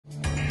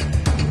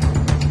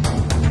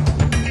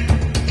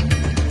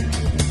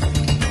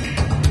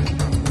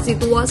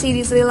Situasi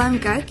di Sri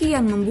Lanka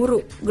kian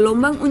memburuk.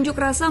 Gelombang unjuk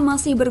rasa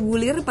masih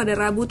bergulir pada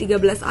Rabu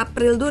 13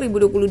 April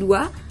 2022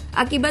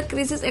 akibat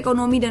krisis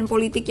ekonomi dan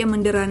politik yang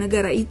mendera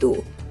negara itu.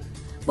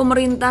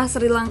 Pemerintah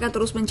Sri Lanka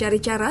terus mencari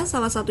cara,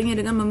 salah satunya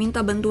dengan meminta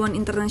bantuan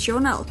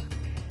internasional.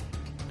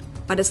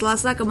 Pada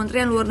Selasa,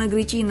 Kementerian Luar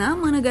Negeri Cina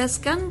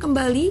menegaskan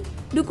kembali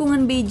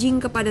dukungan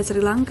Beijing kepada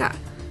Sri Lanka.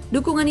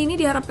 Dukungan ini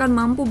diharapkan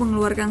mampu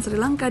mengeluarkan Sri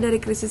Lanka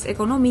dari krisis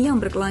ekonomi yang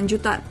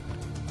berkelanjutan.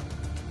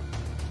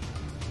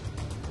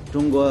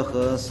 中国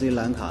和斯里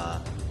兰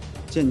卡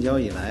建交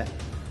以来，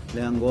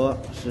两国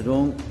始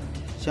终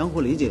相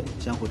互理解、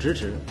相互支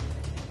持。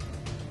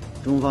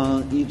中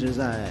方一直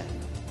在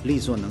力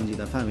所能及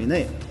的范围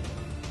内，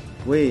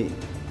为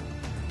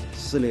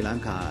斯里兰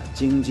卡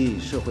经济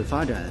社会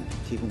发展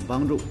提供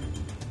帮助。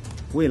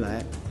未来，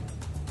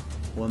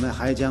我们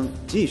还将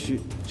继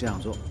续这样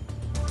做。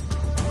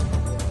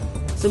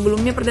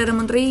 Sebelumnya, Perdana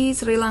Menteri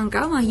Sri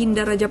Lanka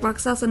Meminta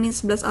Rajapaksa Senin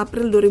 11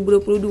 April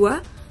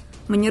 2022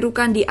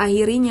 menyerukan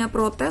diakhirinya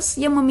protes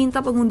yang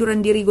meminta pengunduran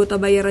diri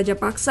Gotabaya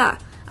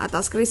Rajapaksa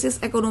atas krisis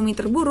ekonomi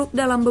terburuk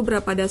dalam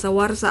beberapa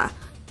dasawarsa.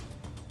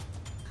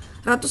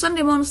 Ratusan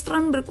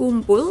demonstran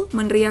berkumpul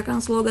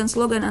meneriakkan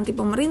slogan-slogan anti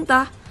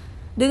pemerintah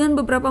dengan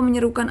beberapa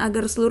menyerukan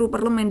agar seluruh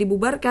parlemen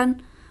dibubarkan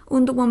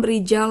untuk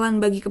memberi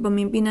jalan bagi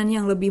kepemimpinan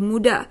yang lebih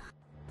muda.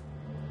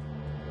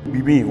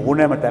 Bibi,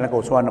 ඕනෑම තැනක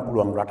ඔසවන්න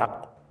පුළුවන් රටක්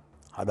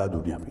හදා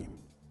දුන්නේ අපි.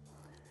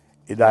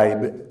 එදා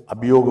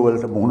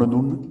අභියෝගවලට මුහුණ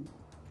දුන්න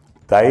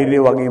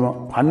ධෛර්යය වගේම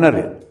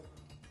පන්නරය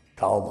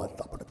තවමත්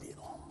අපිට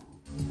තියෙනවා.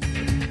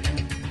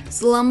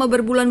 Selama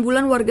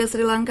berbulan-bulan warga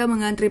Sri Lanka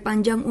mengantri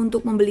panjang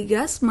untuk membeli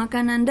gas,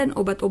 makanan, dan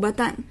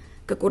obat-obatan.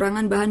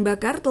 Kekurangan bahan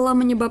bakar telah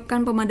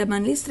menyebabkan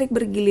pemadaman listrik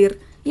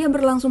bergilir yang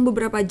berlangsung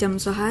beberapa jam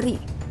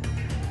sehari.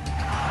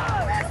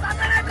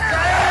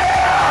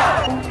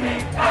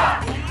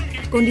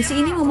 Kondisi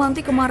ini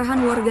memantik kemarahan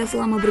warga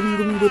selama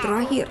berminggu-minggu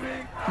terakhir.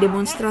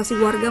 Demonstrasi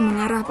warga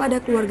mengarah pada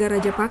keluarga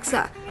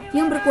Rajapaksa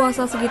yang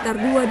berkuasa sekitar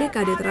 2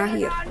 dekade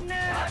terakhir.